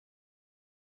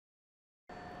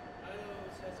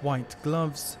white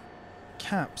gloves,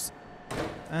 caps,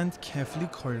 and carefully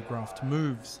choreographed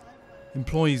moves.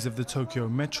 Employees of the Tokyo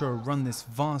Metro run this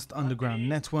vast underground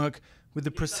network with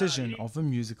the precision of a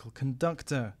musical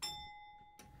conductor.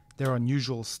 Their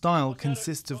unusual style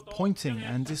consists of pointing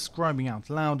and describing out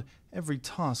loud every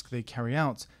task they carry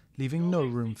out, leaving no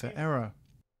room for error.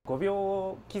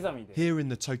 Here in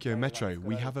the Tokyo Metro,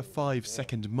 we have a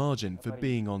 5-second margin for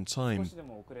being on time.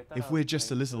 If we're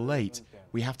just a little late,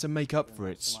 we have to make up for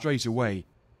it straight away.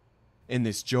 In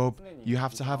this job, you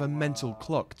have to have a mental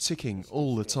clock ticking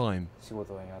all the time.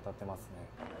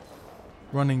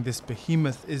 Running this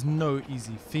behemoth is no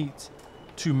easy feat.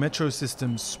 2 metro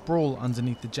systems sprawl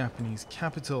underneath the Japanese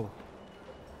capital.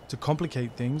 To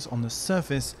complicate things, on the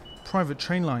surface, private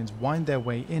train lines wind their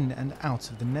way in and out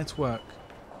of the network.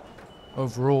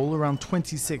 Overall, around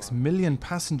 26 million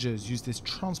passengers use this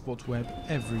transport web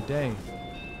every day.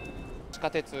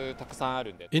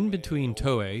 In between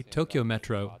Toei, Tokyo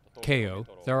Metro, Keio,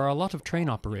 there are a lot of train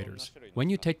operators. When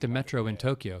you take the metro in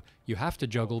Tokyo, you have to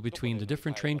juggle between the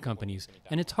different train companies,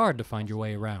 and it's hard to find your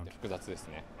way around.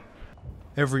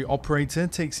 Every operator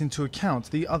takes into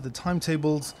account the other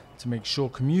timetables to make sure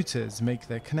commuters make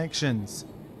their connections.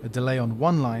 A delay on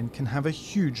one line can have a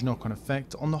huge knock-on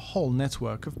effect on the whole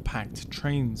network of packed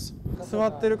trains.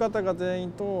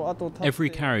 Every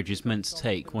carriage is meant to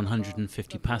take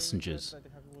 150 passengers,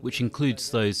 which includes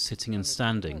those sitting and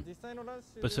standing.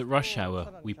 But at rush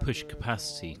hour, we push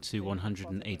capacity to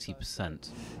 180%.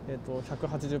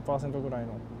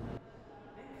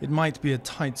 It might be a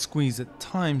tight squeeze at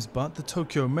times, but the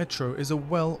Tokyo Metro is a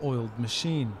well-oiled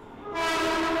machine.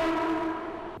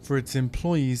 For its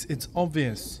employees, it's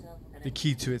obvious. The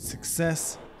key to its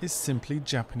success is simply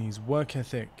Japanese work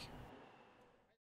ethic.